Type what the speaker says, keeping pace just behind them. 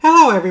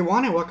Hello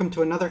everyone and welcome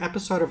to another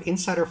episode of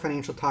Insider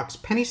Financial Talks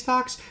Penny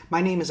Stocks.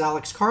 My name is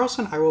Alex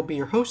Carlson. I will be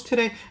your host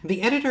today. I'm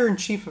the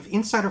editor-in-chief of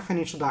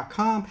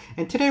InsiderFinancial.com,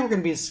 and today we're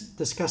going to be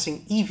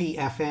discussing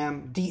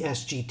EVFM,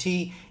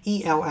 DSGT,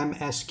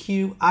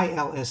 ELMSQ,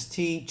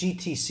 ILST,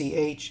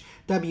 GTCH,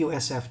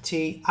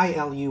 WSFT,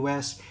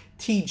 ILUS,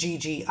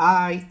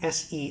 TGGI,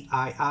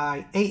 SEII,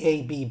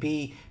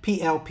 AABB,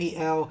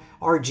 PLPL,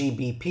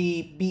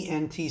 RGBP,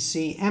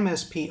 BNTC,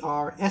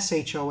 MSPR,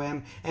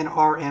 SHOM, and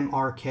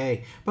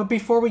RMRK. But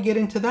before we get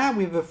into that,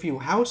 we have a few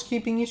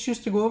housekeeping issues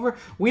to go over.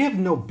 We have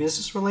no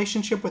business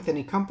relationship with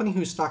any company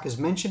whose stock is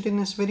mentioned in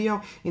this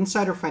video.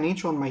 Insider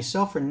Financial and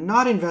myself are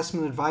not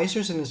investment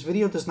advisors, and this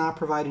video does not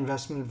provide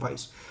investment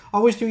advice.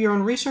 Always do your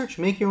own research,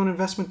 make your own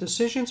investment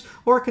decisions,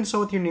 or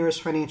consult with your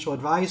nearest financial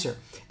advisor.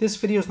 This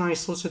video is not a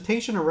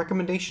solicitation or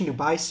recommendation to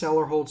buy, sell,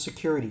 or hold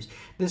securities.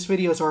 This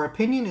video is our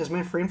opinion, is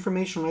meant for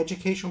informational and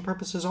educational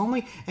purposes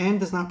only, and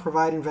does not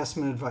provide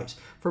investment advice.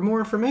 For more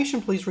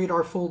information, please read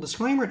our full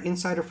disclaimer at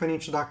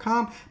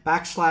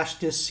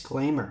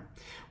insiderfinancial.com/disclaimer.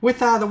 With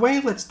that out of the way,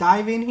 let's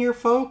dive in here,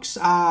 folks.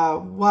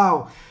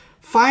 Wow.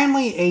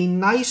 Finally, a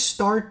nice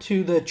start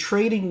to the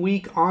trading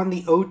week on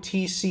the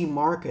OTC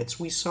markets.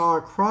 We saw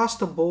across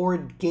the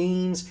board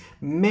gains,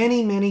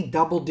 many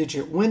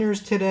double-digit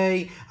winners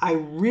today. I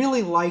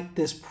really like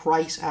this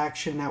price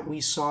action that we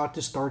saw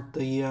to start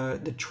the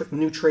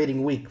new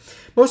trading week.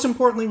 Most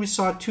importantly, we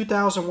saw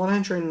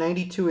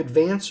 2,192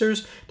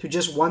 advancers to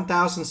just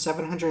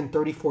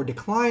 1,734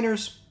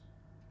 decliners.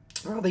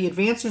 Well, the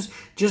advancers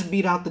just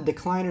beat out the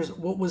decliners.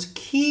 What was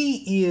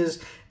key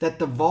is that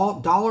the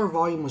dollar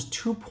volume was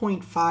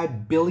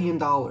 $2.5 billion.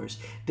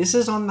 This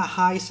is on the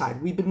high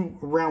side. We've been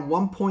around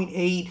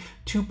 1.8,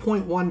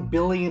 2.1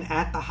 billion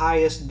at the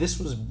highest. This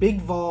was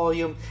big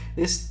volume.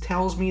 This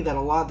tells me that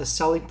a lot of the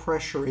selling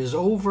pressure is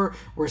over.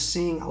 We're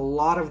seeing a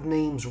lot of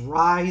names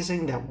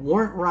rising that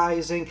weren't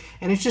rising.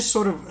 And it's just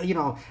sort of, you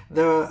know,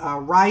 the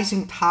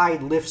rising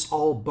tide lifts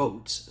all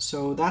boats.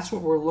 So that's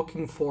what we're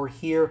looking for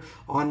here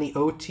on the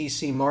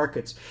OTC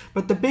markets.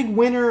 But the big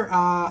winner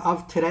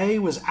of today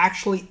was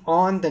actually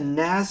on the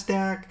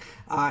NASDAQ.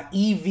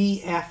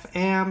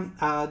 EVFM.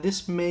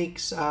 This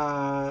makes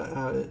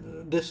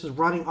this is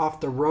running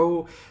off the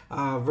Roe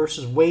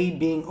versus Wade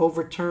being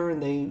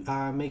overturned. They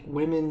make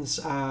women's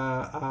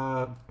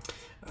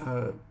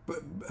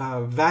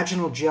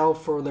vaginal gel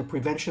for the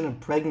prevention of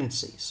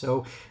pregnancy.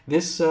 So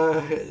this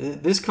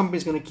this company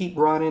is going to keep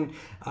running.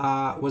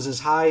 Was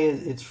as high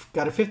as, it's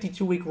got a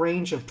 52-week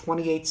range of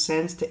 28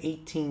 cents to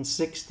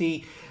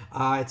 18.60.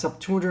 It's up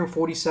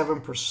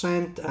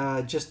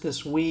 247% just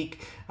this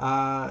week.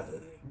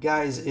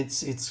 Guys,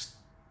 it's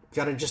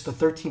got just a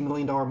 $13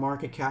 million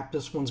market cap.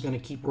 This one's going to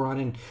keep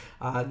running.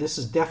 This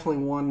is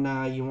definitely one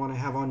you want to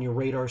have on your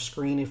radar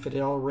screen if it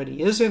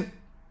already isn't.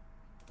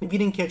 If you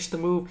didn't catch the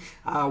move,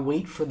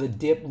 wait for the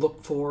dip.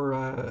 Look for,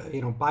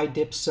 buy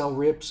dips, sell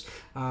rips.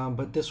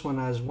 But this one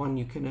is one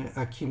you can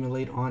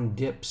accumulate on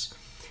dips.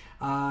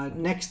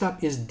 Next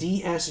up is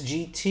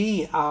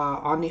DSGT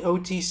on the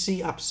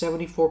OTC, up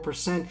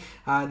 74%.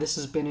 This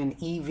has been an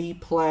EV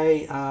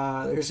play.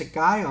 There's a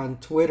guy on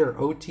Twitter,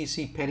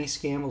 OTC Penny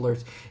Scam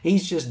Alerts.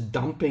 He's just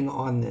dumping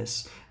on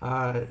this.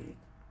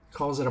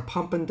 Calls it a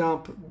pump and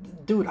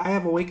dump. Dude, I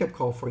have a wake-up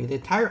call for you. The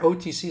entire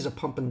OTC is a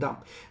pump and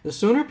dump. The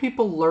sooner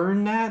people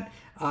learn that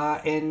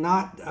and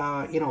not,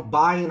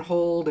 buy and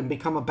hold and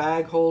become a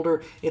bag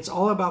holder, it's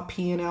all about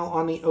P&L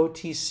on the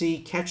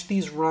OTC. Catch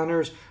these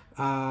runners.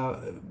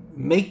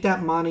 Make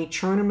that money,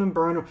 churn them and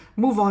burn them,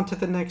 move on to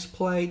the next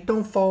play.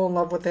 Don't fall in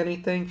love with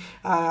anything.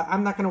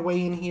 I'm not going to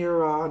weigh in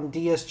here on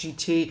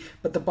DSGT,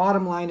 but the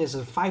bottom line is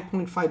a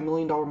 $5.5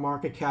 million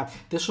market cap.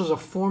 This was a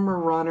former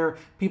runner.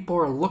 People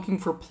are looking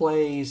for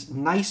plays.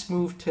 Nice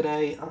move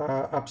today,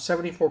 up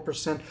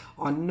 74%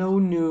 on no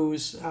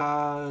news.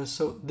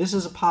 So this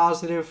is a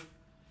positive.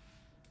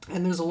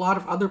 And there's a lot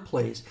of other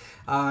plays.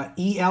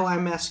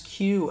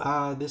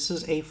 ELMSQ, this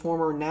is a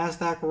former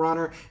NASDAQ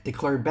runner,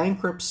 declared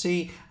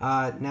bankruptcy.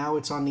 Now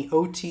it's on the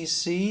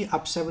OTC,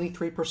 up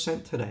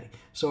 73% today.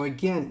 So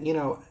again,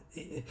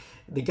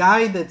 the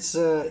guy that's,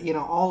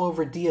 all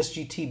over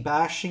DSGT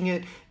bashing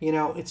it,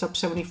 it's up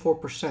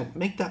 74%.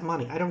 Make that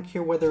money. I don't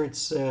care whether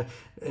it's,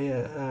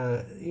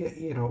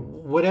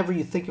 whatever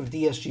you think of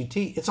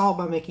DSGT. It's all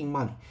about making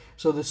money.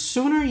 So the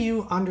sooner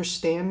you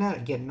understand that,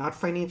 again, not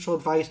financial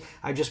advice.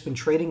 I've just been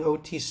trading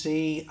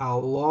OTC a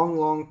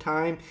long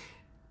time.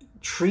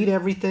 Treat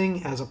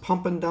everything as a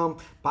pump and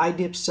dump. Buy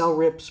dips, sell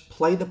rips,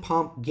 play the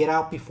pump, get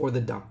out before the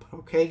dump.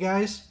 Okay,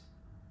 guys?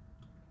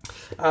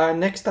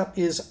 Next up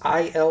is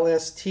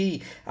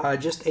ILST,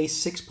 just a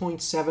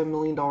 $6.7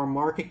 million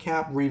market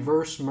cap,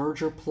 reverse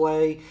merger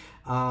play.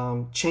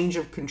 Change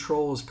of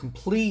control is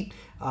complete.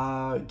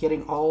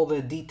 Getting all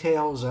the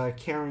details,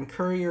 Karen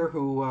Courier,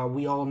 who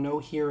we all know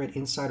here at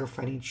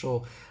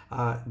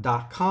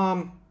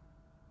InsiderFinancial.com.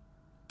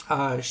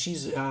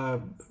 She's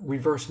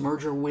reverse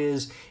merger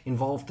whiz,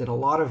 involved in a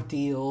lot of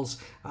deals,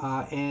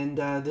 and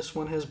this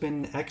one has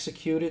been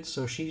executed.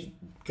 So she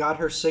got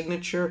her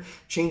signature.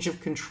 Change of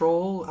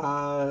control.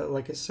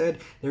 Like I said,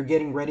 they're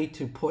getting ready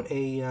to put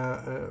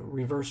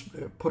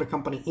put a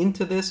company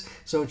into this.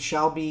 So it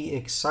shall be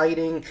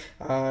exciting,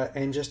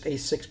 and just a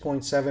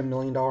 $6.7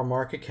 million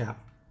market cap.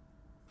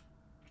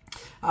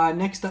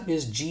 Next up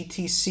is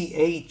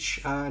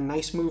GTCH.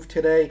 Nice move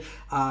today.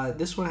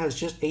 This one has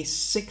just a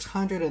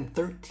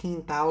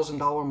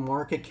 $613,000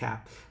 market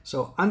cap.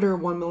 So under a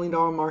 $1 million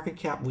market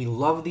cap. We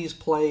love these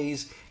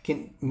plays.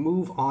 Can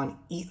move on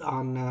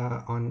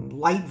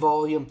light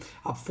volume,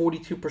 up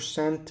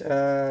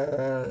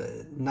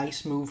 42%.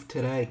 Nice move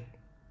today.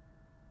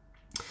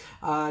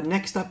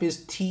 Next up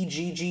is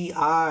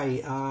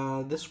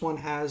TGGI. This one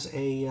has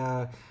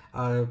a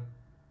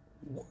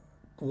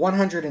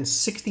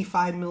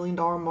 $165 million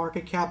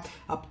market cap,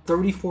 up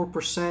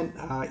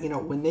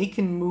 34%. When they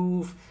can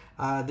move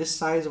this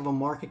size of a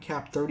market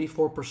cap,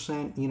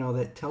 34%,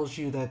 that tells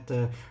you that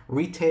the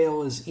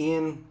retail is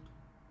in.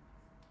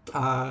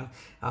 A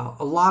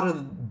lot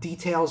of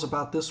details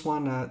about this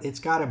one. It's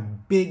got a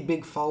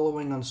big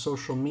following on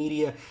social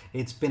media.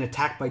 It's been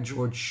attacked by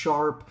George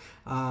Sharp,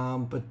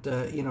 but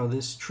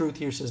this truth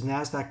here says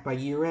NASDAQ by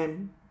year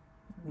end.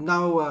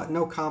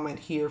 No comment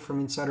here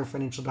from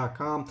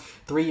InsiderFinancial.com.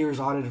 3 years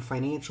audited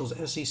financials,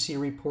 SEC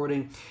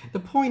reporting. The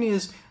point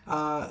is,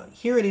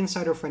 here at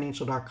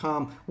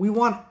InsiderFinancial.com, we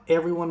want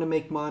everyone to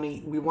make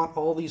money. We want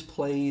all these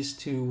plays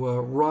to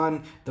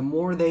run. The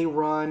more they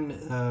run,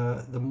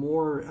 the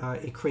more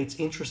it creates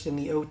interest in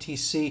the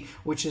OTC,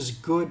 which is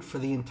good for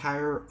the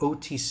entire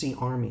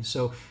OTC army.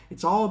 So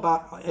it's all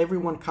about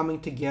everyone coming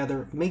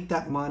together, make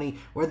that money.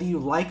 Whether you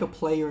like a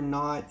play or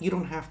not, you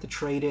don't have to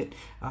trade it.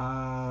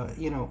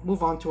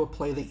 Move on to a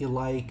play that you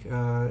like,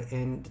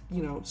 and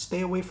stay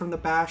away from the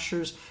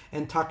bashers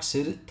and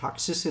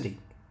toxicity.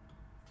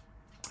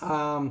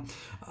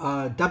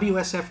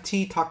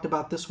 WSFT, talked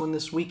about this one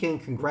this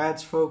weekend.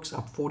 Congrats, folks,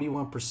 up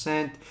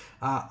 41%.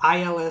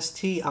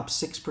 ILST up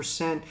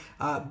 6%.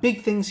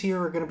 Big things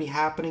here are going to be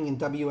happening in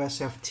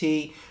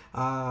WSFT.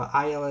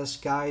 ILS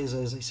guys,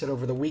 as I said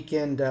over the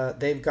weekend,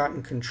 they've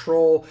gotten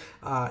control.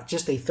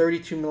 Just a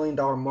 $32 million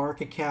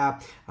market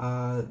cap.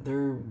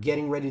 They're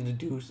getting ready to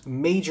do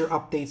major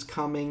updates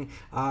coming,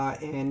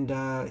 and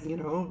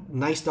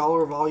nice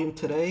dollar volume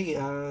today.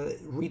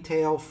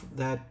 Retail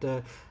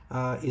that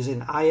is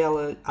in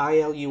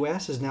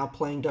ILUS is now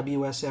playing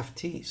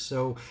WSFT.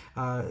 So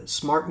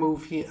smart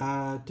move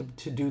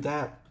to do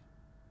that.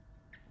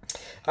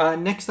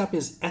 Next up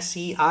is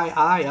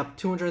SEII, up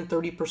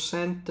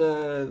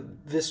 230%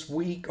 this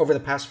week, over the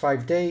past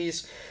 5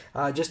 days.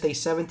 Just a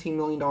 $17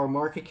 million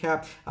market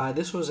cap.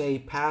 This was a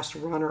past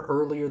runner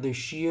earlier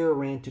this year,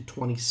 ran to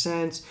 20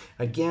 cents.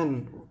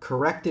 Again,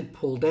 corrected,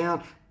 pulled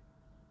down.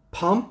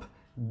 Pump,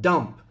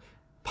 dump.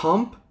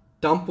 Pump,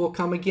 dump will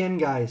come again,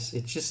 guys.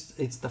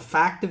 It's the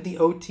fact of the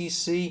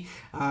OTC.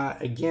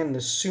 Again,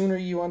 the sooner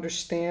you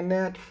understand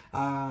that,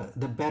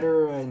 the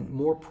better and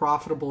more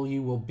profitable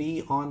you will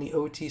be on the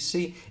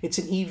OTC. It's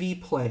an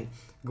EV play.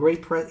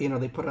 Great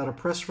they put out a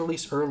press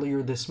release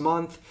earlier this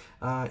month.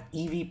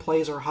 EV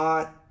plays are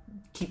hot.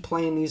 Keep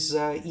playing these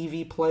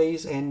EV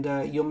plays, and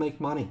you'll make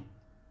money.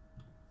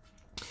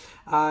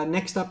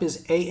 Next up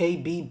is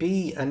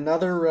AABB,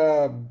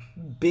 another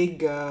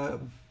big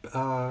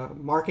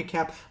market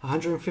cap,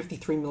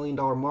 $153 million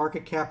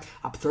market cap,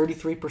 up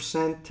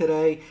 33%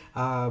 today.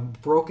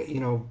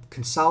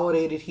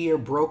 Consolidated here,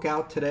 broke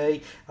out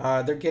today.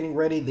 They're getting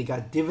ready. They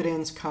got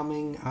dividends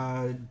coming.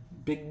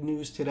 Big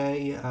news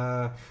today,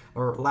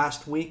 or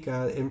last week,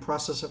 in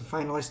process of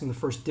finalizing the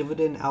first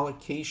dividend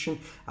allocation.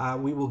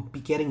 We will be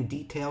getting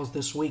details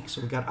this week.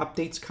 So we've got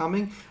updates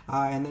coming,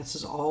 and this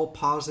is all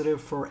positive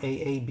for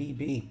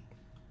AABB.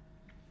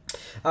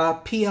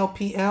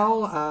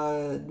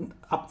 PLPL,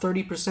 up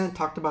 30%.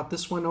 Talked about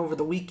this one over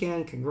the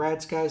weekend.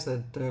 Congrats, guys,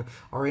 that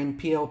are in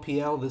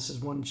PLPL. This is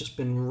one just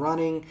been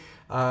running.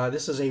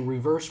 This is a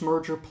reverse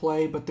merger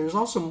play, but there's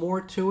also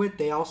more to it.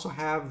 They also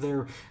have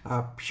their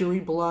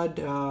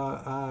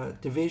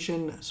PuriBlood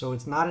division, so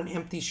it's not an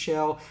empty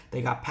shell.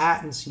 They got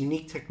patents,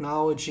 unique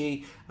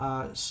technology.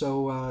 There's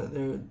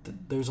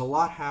a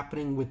lot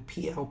happening with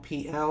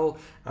PLPL.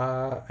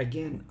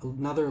 Again,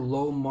 another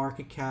low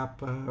market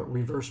cap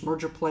reverse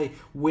merger play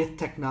with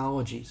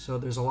technology. So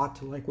there's a lot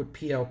to like with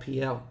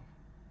PLPL.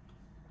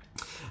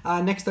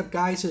 Next up,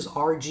 guys, is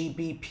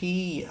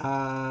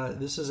RGBP.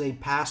 This is a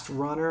past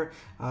runner.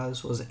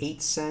 This was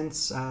 8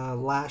 cents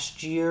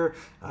last year,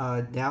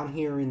 down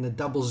here in the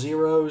double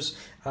zeros.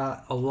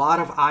 A lot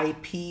of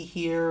IP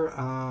here.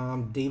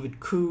 David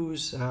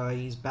Coos,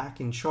 he's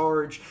back in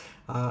charge.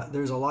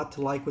 There's a lot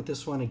to like with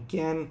this one.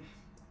 Again,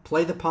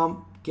 play the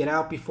pump, get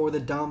out before the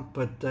dump,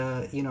 but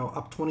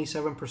up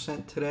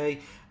 27% today.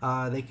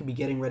 They could be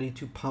getting ready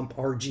to pump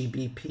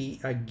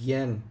RGBP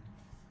again.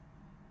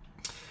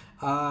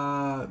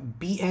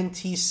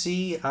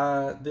 BNTC,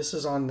 this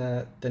is on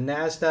the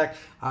NASDAQ,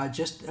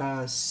 just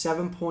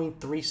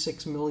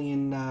 7.36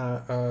 million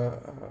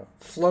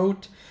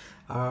float.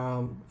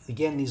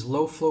 Again, these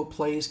low float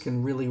plays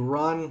can really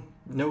run.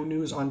 No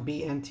news on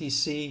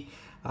BNTC.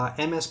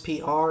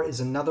 MSPR is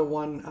another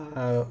one,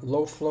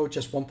 low float,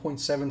 just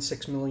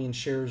 1.76 million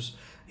shares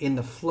in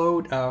the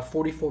float.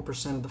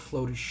 44% of the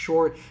float is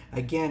short.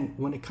 Again,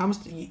 when it comes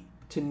to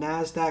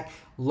NASDAQ,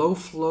 low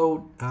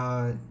float,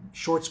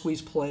 short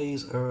squeeze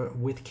plays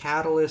with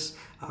catalysts,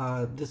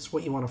 this is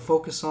what you want to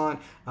focus on.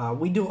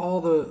 We do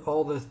all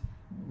the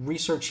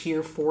research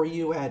here for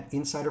you at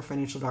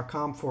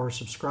insiderfinancial.com for our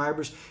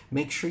subscribers.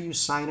 Make sure you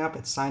sign up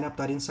at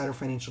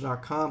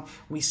signup.insiderfinancial.com.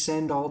 We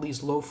send all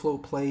these low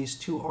float plays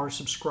to our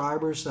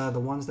subscribers, the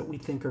ones that we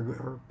think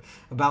are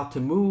about to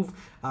move.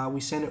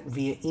 We send it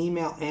via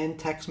email and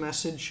text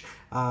message.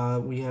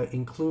 We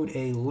include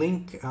a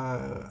link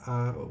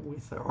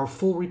with our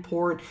full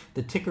report,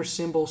 the ticker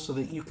symbol, so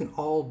that you can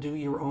all do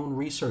your own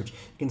research.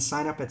 You can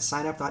sign up at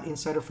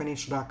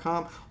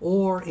signup.insiderfinancial.com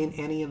or in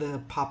any of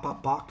the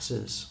pop-up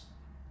boxes.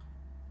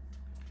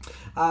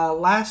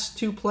 Last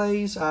two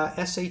plays,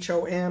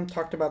 SHOM,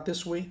 talked about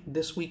this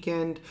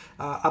weekend.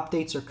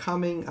 Updates are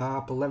coming,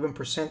 up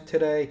 11%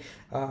 today.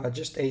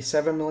 Just a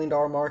 $7 million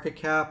market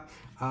cap.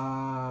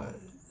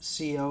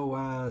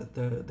 CEO,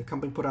 the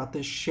company put out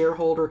this: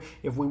 shareholder,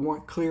 if we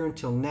weren't clear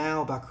until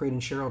now about creating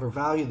shareholder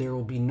value, there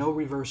will be no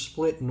reverse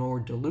split nor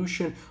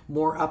dilution.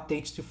 More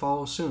updates to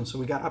follow soon. So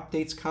we got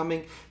updates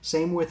coming.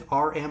 Same with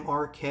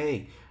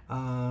RMRK.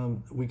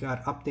 We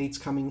got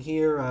updates coming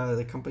here.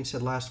 The company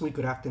said last week,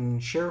 good afternoon,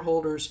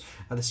 shareholders.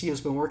 The CEO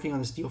has been working on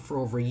this deal for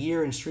over a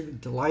year and is extremely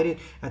delighted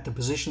at the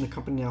position the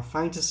company now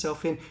finds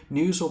itself in.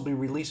 News will be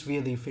released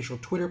via the official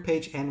Twitter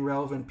page and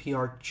relevant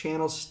PR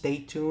channels. Stay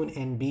tuned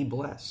and be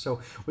blessed. So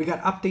we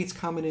got updates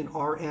coming in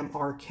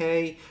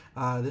RMRK.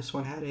 This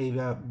one had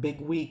a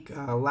big week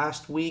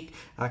last week,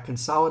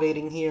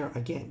 consolidating here.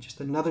 Again, just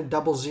another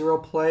 00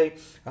 play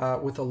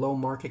with a low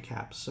market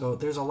cap. So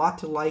there's a lot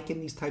to like in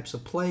these types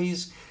of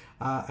plays.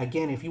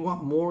 Again, if you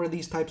want more of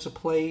these types of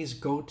plays,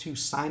 go to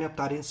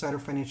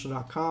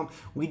signup.insiderfinancial.com.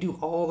 We do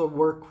all the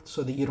work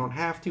so that you don't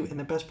have to. And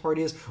the best part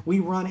is we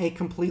run a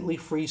completely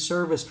free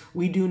service.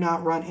 We do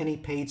not run any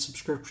paid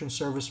subscription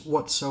service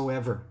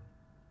whatsoever.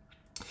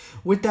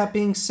 With that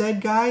being said,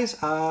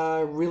 guys,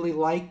 I really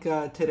like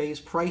today's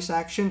price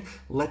action.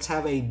 Let's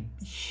have a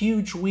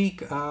huge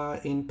week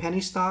in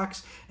penny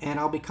stocks, and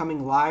I'll be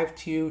coming live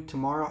to you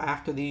tomorrow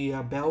after the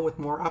bell with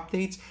more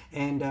updates.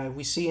 And if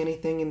we see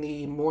anything in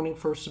the morning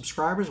for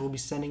subscribers, we'll be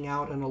sending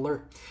out an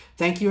alert.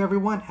 Thank you,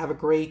 everyone. Have a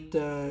great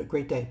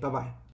day. Bye-bye.